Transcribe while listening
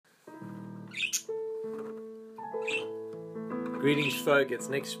Greetings folk, it's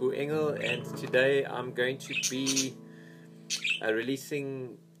Nick Spoor Engel, and today I'm going to be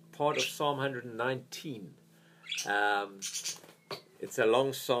releasing part of Psalm 119. It's a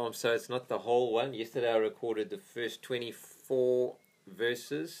long psalm, so it's not the whole one. Yesterday I recorded the first 24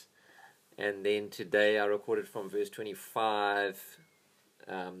 verses, and then today I recorded from verse 25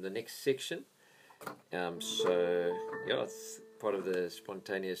 the next section. So yeah, it's part of the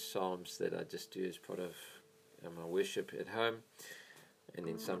spontaneous psalms that I just do as part of my worship at home. And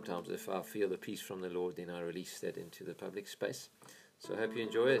then sometimes if I feel the peace from the Lord, then I release that into the public space. So I hope you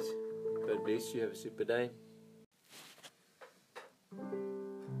enjoy it. God bless you. Have a super day.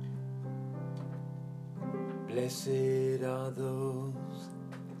 Blessed are those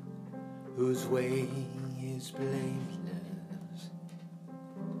whose way is blameless,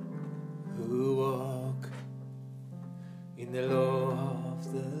 who walk in the law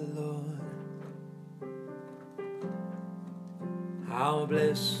of the Lord. How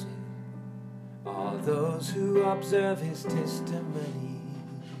blessed are those who observe his testimony,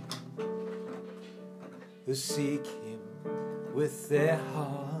 who seek him with their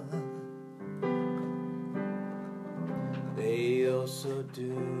heart. They also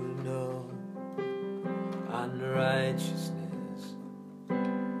do know unrighteousness.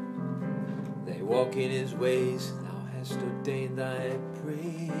 They walk in his ways. Thou hast ordained thy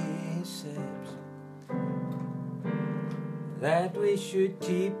precepts, that we should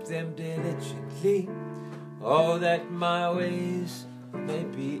keep them diligently. Oh, that my ways may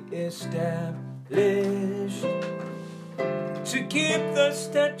be established, to keep the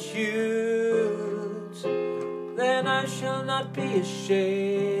statutes, then I shall not be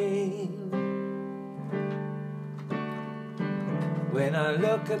ashamed. When I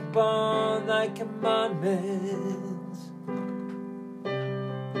look upon thy commandments,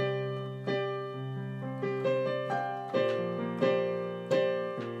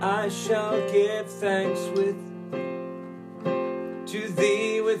 I shall give thanks to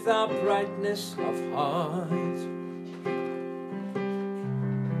thee with uprightness of heart.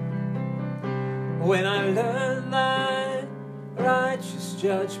 When I learn thy righteous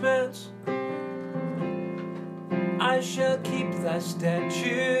judgments, I shall keep thy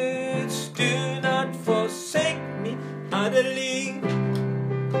statutes. Do not forsake me utterly,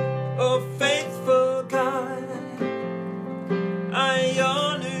 O faithful God. I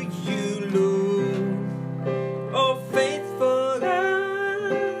honor you, Lord, O faithful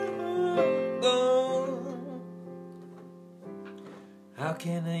God. Oh, how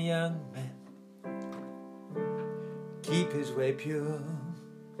can a young man keep his way pure?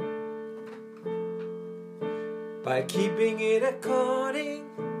 By keeping it according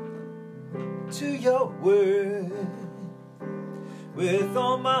to your word. With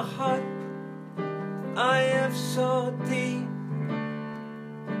all my heart I have sought thee.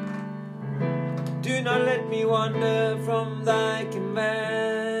 Do not let me wander from thy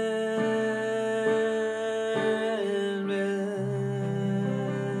commandment.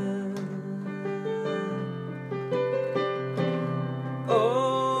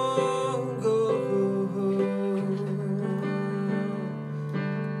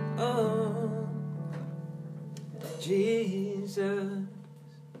 Oh, Jesus.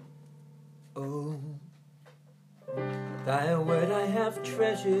 Oh, thy word I have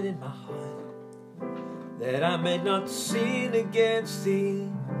treasured in my heart, that I may not sin against thee.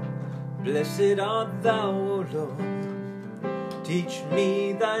 Blessed art thou, O Lord. Teach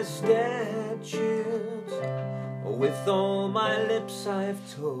me thy statutes. With all my lips I have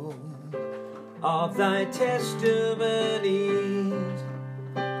told of thy testimonies,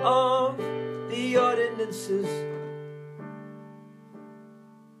 of the ordinances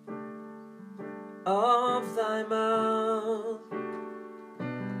of thy mouth.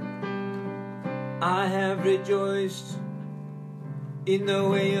 I have rejoiced in the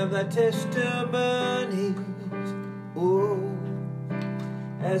way of thy testimonies, oh,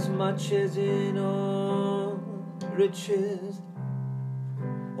 as much as in all riches,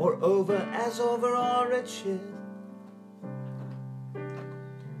 or as over all riches.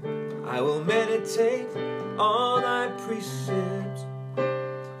 I will meditate on thy precepts,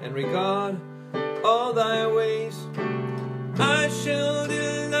 and regard all thy ways. I shall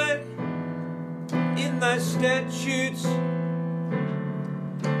delight in thy statutes.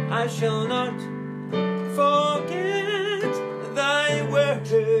 I shall not forget thy word.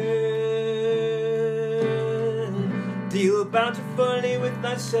 Deal bountifully with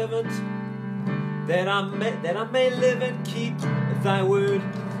thy servant, that I may live and keep thy word.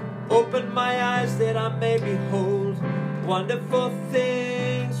 Open my eyes that I may behold wonderful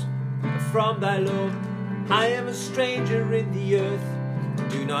things from thy law. I am a stranger in the earth.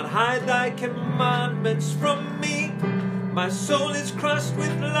 Do not hide thy commandments from me. My soul is crushed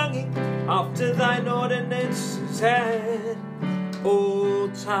with longing after thine ordinances at all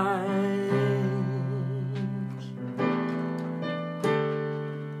times.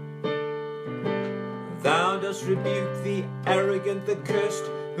 Thou dost rebuke the arrogant, the cursed,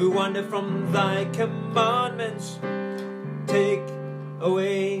 who wander from thy commandments. Take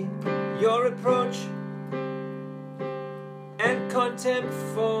away your reproach and contempt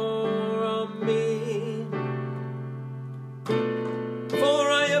from me.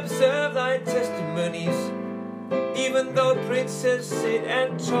 For I observe thy testimonies, even though princes sit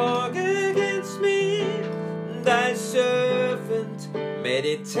and talk against me. Thy servant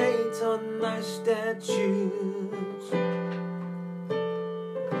meditates on thy statutes.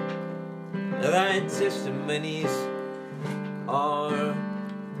 Thy testimonies are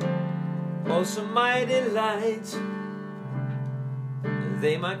also my delight.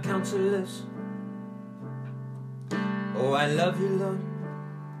 They my counselors. Oh, I love you, Lord.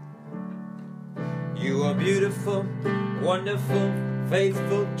 You are beautiful, wonderful,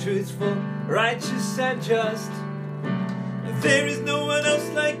 faithful, truthful, righteous and just. There is no one else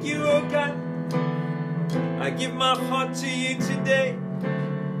like you, oh God. I give my heart to you today.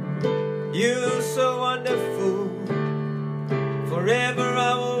 You're so wonderful. Forever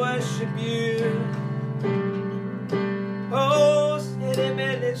I will worship you. Oh,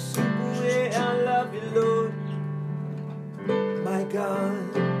 I love you, Lord, my God.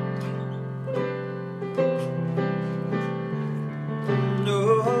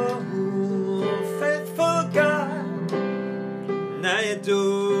 Oh, faithful God, I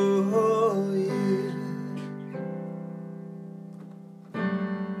adore you.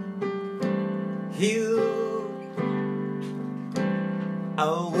 Heal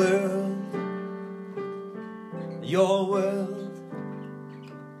our world, your world,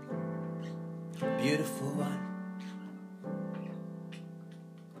 beautiful one.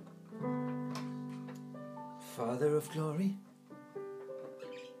 Father of glory,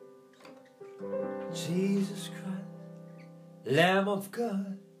 Jesus Christ, Lamb of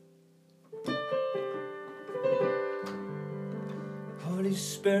God, Holy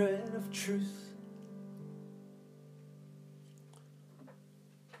Spirit of truth.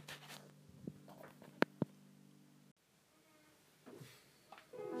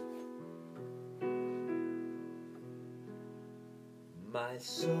 My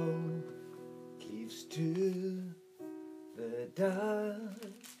soul cleaves to the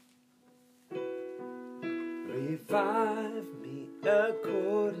dust. Revive me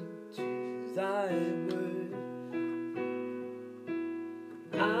according to thy word.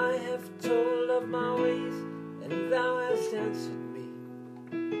 I have told of my ways, and thou hast answered me.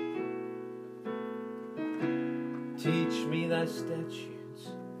 Teach me thy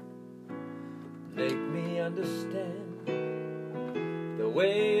statutes, make me understand the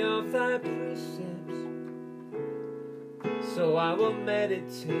way of thy precepts, so I will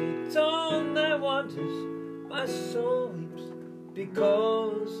meditate on thy wonders. My soul weeps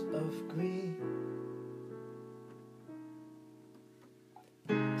because of grief.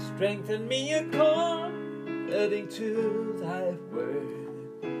 Strengthen me according to thy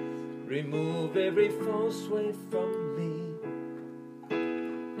word. Remove every false way from me,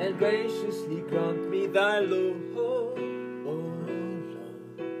 and graciously grant me thy Lord.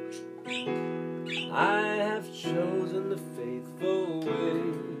 I have chosen the faithful way.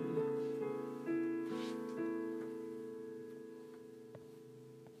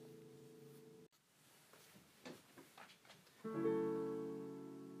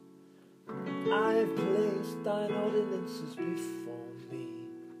 I have placed thine ordinances before me.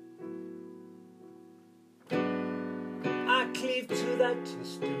 I cleave to thy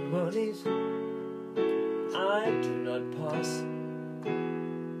testimonies. I do not pass.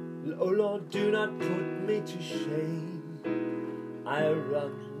 O Lord, do not put me to shame. I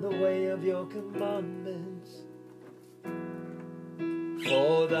run the way of your commandments,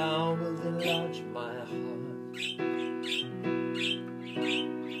 for thou wilt enlarge my heart.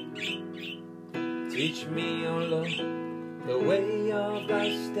 Teach me, O Lord, the way of thy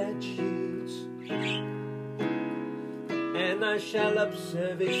statutes, and I shall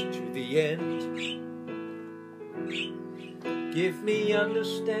observe it to the end. Give me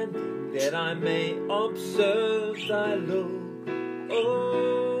understanding that I may observe thy law,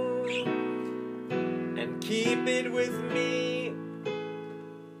 oh, and keep it with me,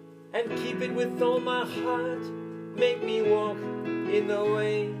 and keep it with all my heart. Make me walk in the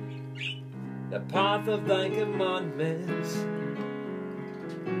way, the path of thy commandments.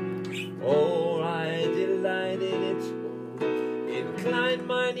 incline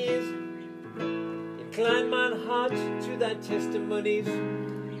mine ears, incline mine heart to thy testimonies,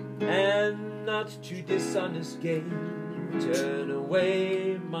 and not to dishonest gain. Turn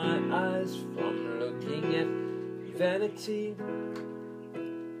away my eyes from looking at vanity,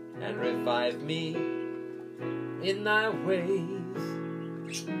 and revive me in thy ways.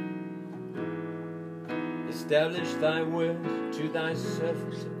 Establish thy word to thy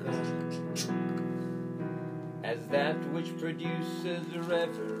servants of God, as that which produces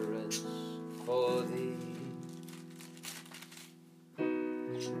reverence for thee.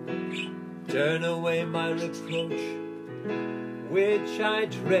 Turn away my reproach, which I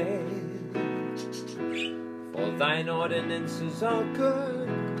dread, for thine ordinances are good.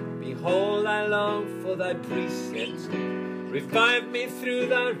 Behold, I long for thy precepts. Revive me through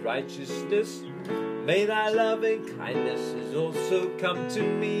thy righteousness. May thy loving kindnesses also come to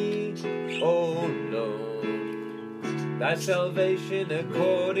me, O Lord. Thy salvation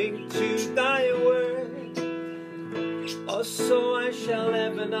according to thy word. Also I shall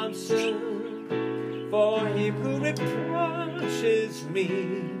have an answer for him who reproaches me,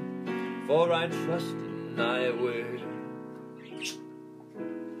 for I trust in thy word.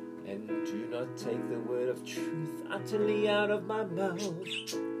 And do not take the word of truth utterly out of my mouth,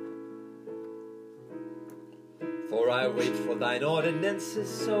 for I wait for thine ordinances,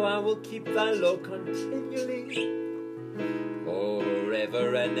 so I will keep thy law continually,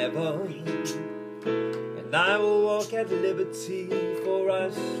 forever and ever. And I will walk at liberty, for I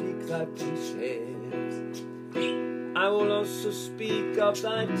seek thy precepts. I will also speak of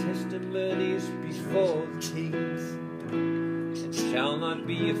thy testimonies before the kings, and shall not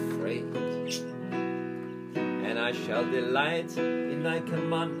be afraid. And I shall delight in thy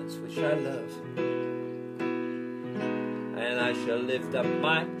commandments which I love. And I shall lift up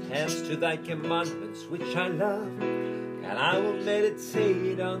my hands to thy commandments which I love, and I will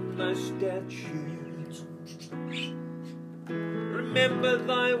meditate on thy statutes. Remember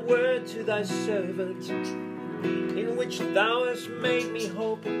thy word to thy servant, in which thou hast made me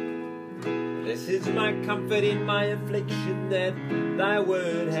hope. This is my comfort in my affliction, that thy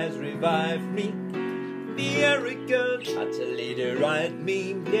word has revived me. The arrogant utterly deride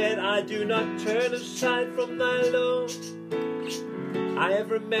me, yet I do not turn aside from thy law. I have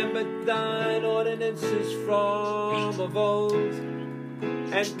remembered thine ordinances from of old,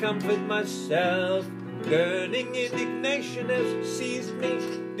 and comfort myself. Burning indignation has seized me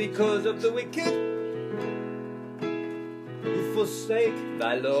because of the wicked, who forsake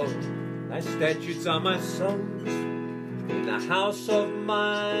thy law. Thy statutes are my songs in the house of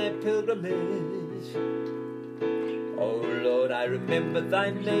my pilgrimage. O Lord, I remember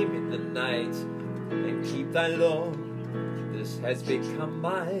thy name in the night, and keep thy law. This has become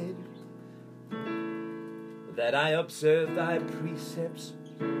mine, that I observe thy precepts.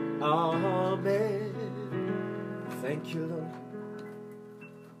 Amen. Thank you, Lord.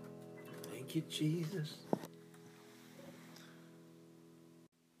 Thank you, Jesus.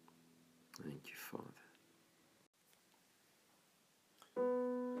 Thank you, Father.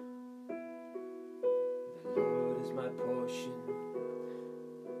 The Lord is my portion.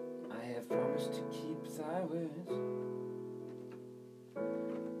 I have promised to keep thy words.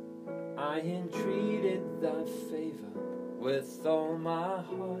 I entreated thy favor with all my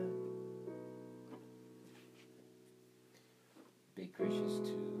heart. Be gracious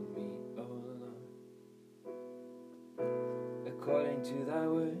to me, O Lord, according to thy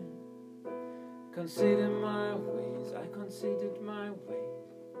word. Consider my ways, I considered my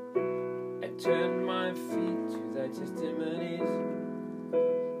ways. I turned my feet to thy testimonies.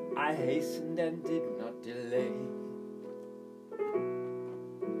 I hastened and did not delay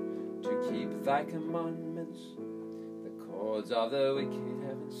to keep thy commandments. The cords of the wicked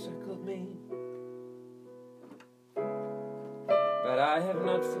have encircled me, but I have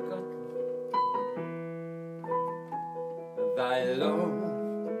not forgotten thy law.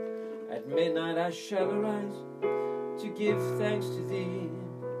 At midnight I shall arise to give thanks to thee,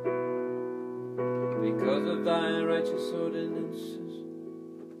 because of thy righteous ordinances.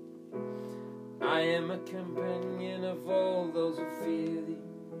 I am a companion of all those who fear thee,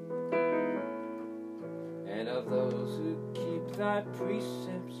 and of those who keep thy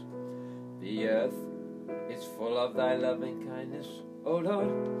precepts. The earth is full of thy loving kindness. O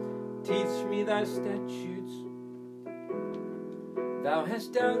Lord, teach me thy statutes. Thou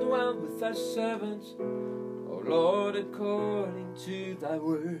hast dealt well with thy servants, O Lord, according to thy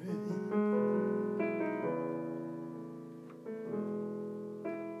word.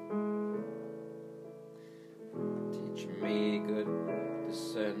 Teach me good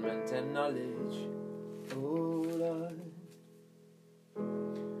discernment and knowledge, O Lord.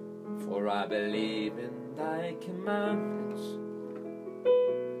 for I believe in thy commandments.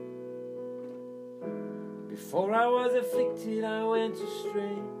 Before I was afflicted, I went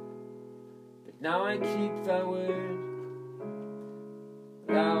astray, but now I keep thy word.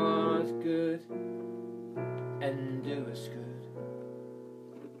 Thou art good and doest good.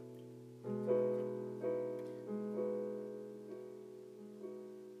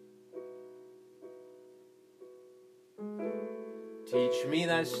 Teach me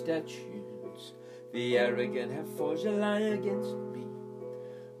thy statutes. The arrogant have forged a lie against me.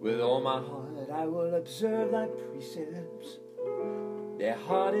 With all my heart I will observe thy precepts. Their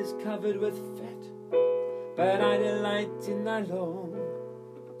heart is covered with fat, but I delight in thy law.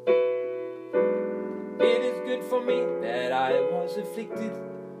 It is good for me that I was afflicted,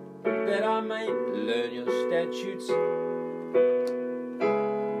 that I may learn your statutes.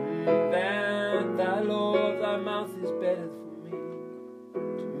 That thy law of thy mouth is better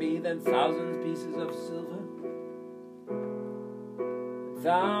to me than thousands pieces of silver,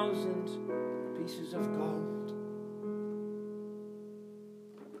 1,000 pieces of gold.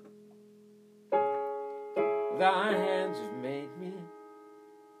 Thy hands have made me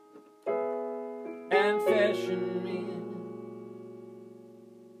and fashioned me.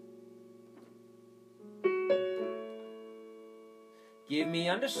 Give me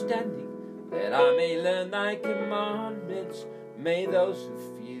understanding that I may learn thy commandments. May those who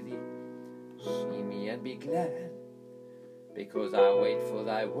fear thee see me and be glad, because I wait for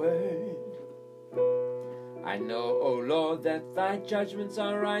thy word. I know, O Lord, that thy judgments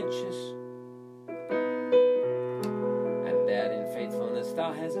are righteous, and that in faithfulness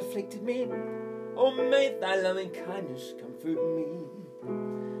thou hast afflicted me. Oh, may thy loving kindness comfort me,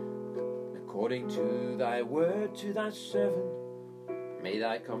 according to thy word to thy servant. May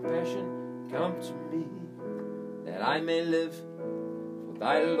thy compassion come to me, that I may live, for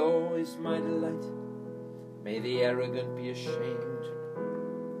thy law is my delight. May the arrogant be ashamed,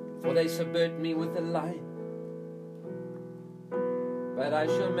 for they subvert me with a lie. But I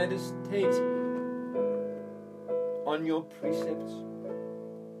shall meditate on your precepts.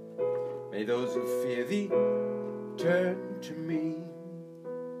 May those who fear thee turn to me.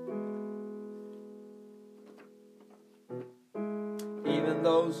 Even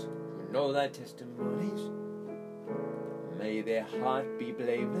those who know thy testimonies, may their heart be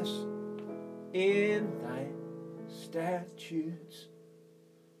blameless in thy statutes,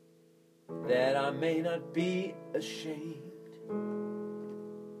 that I may not be ashamed.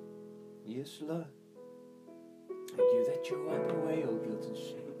 Yes, Lord, thank you that you wipe away all guilt and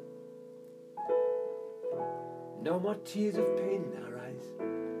shame. No more tears of pain in our eyes,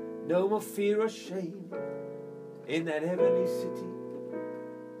 no more fear or shame in that heavenly city.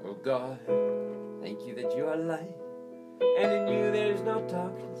 Oh God, thank you that you are light, and in you there is no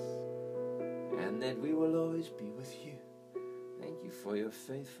darkness, and that we will always be with you. Thank you for your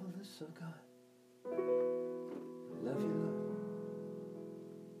faithfulness, oh God. I love you, Lord.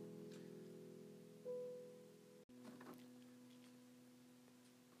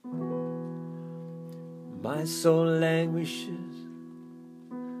 My soul languishes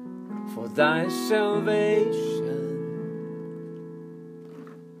for thy salvation.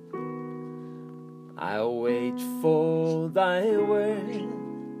 I wait for thy word.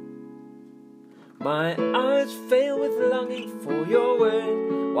 My eyes fail with longing for your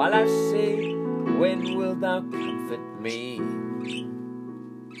word, while I say, when wilt thou comfort me?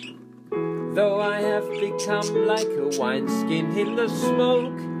 Though I have become like a wineskin in the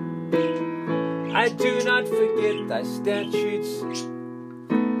smoke, I do not forget thy statutes.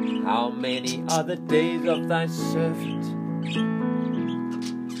 How many are the days of thy servant?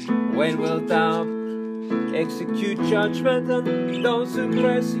 When wilt thou execute judgment on those who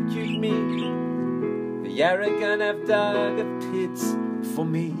persecute me? The arrogant have dug a pit for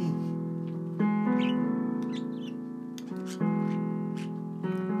me.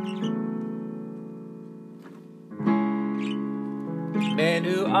 Men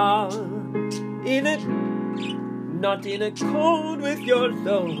who are not in accord with your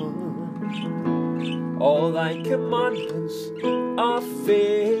law, all thy commandments are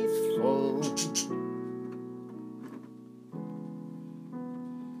faithful.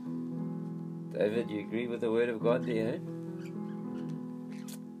 David, you agree with the word of God there?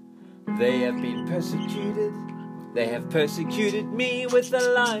 They have been persecuted. They have persecuted me with a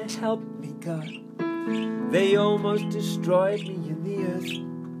lie. Help me, God. They almost destroyed me in the earth.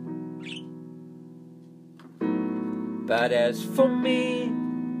 But as for me,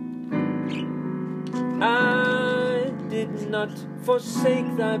 I did not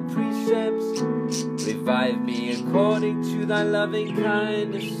forsake thy precepts. Revive me according to thy loving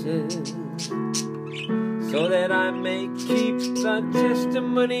kindnesses, so that I may keep the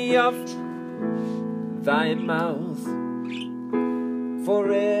testimony of thy mouth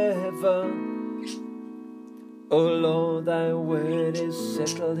forever. O Lord, thy word is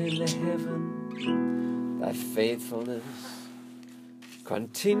settled in the heaven. Thy faithfulness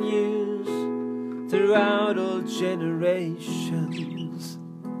continues throughout all generations.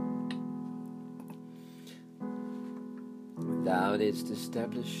 Thou didst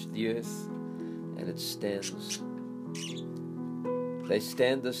establish the earth, and it stands. They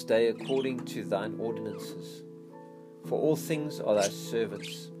stand this day according to thine ordinances, for all things are thy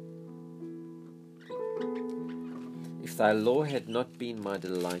servants. If thy law had not been my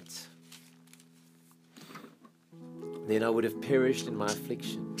delight, then I would have perished in my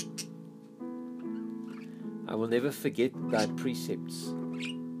affliction. I will never forget thy precepts,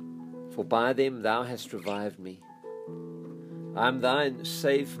 for by them thou hast revived me. I am thine,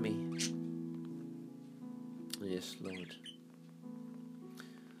 save me. Yes, Lord.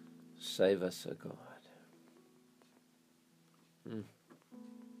 Save us, O God.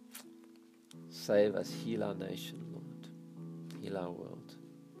 Save us, heal our nation, Lord. Heal our world.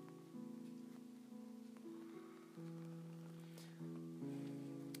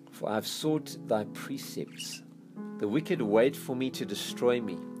 For I have sought thy precepts. The wicked wait for me to destroy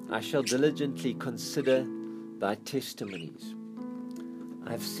me. I shall diligently consider thy testimonies.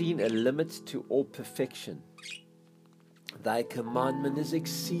 I have seen a limit to all perfection. Thy commandment is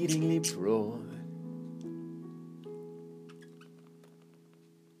exceedingly broad.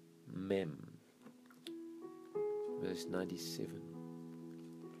 Mem. Verse 97.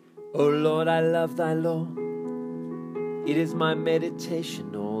 O Lord, I love thy law. It is my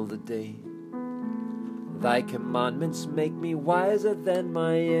meditation all the day. Thy commandments make me wiser than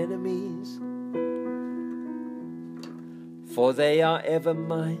my enemies, for they are ever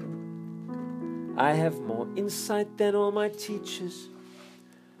mine. I have more insight than all my teachers,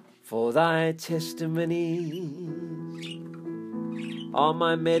 for thy testimonies are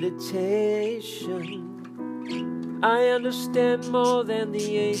my meditation. I understand more than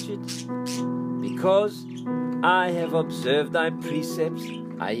the aged, because I have observed thy precepts.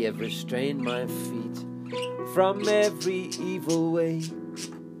 I have restrained my feet from every evil way,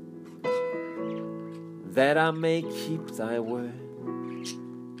 that I may keep thy word.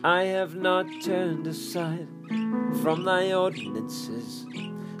 I have not turned aside from thy ordinances,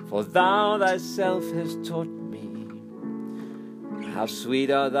 for thou thyself hast taught me. How sweet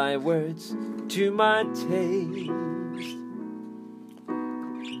are thy words to my taste,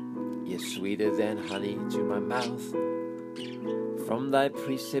 yes, sweeter than honey to my mouth. From thy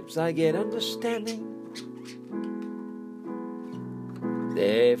precepts I get understanding.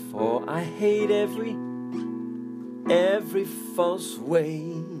 Therefore I hate every false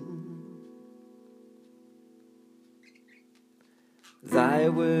way. Thy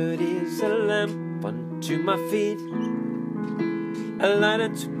word is a lamp unto my feet, a light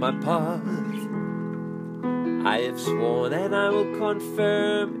unto my path. I have sworn and I will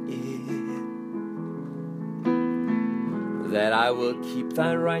confirm it, that I will keep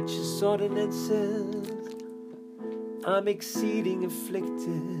thy righteous ordinances. I'm exceedingly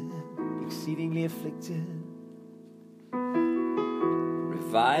afflicted.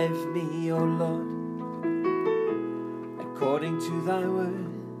 Revive me, O Lord, according to thy word.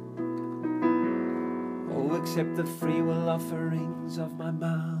 Oh, accept the freewill offerings of my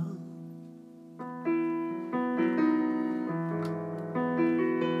mouth.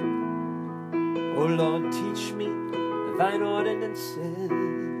 O Lord, teach me thine ordinances.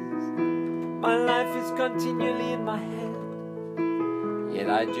 My life is continually in my hand, yet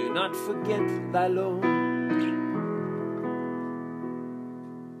I do not forget thy law.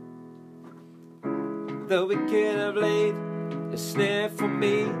 The wicked have laid a snare for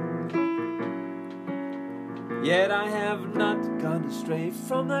me, yet I have not gone astray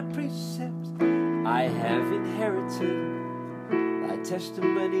from thy precepts. I have inherited thy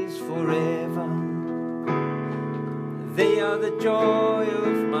testimonies forever. They are the joy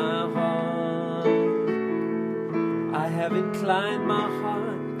of my heart. I have inclined my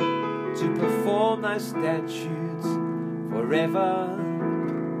heart to perform thy statutes forever.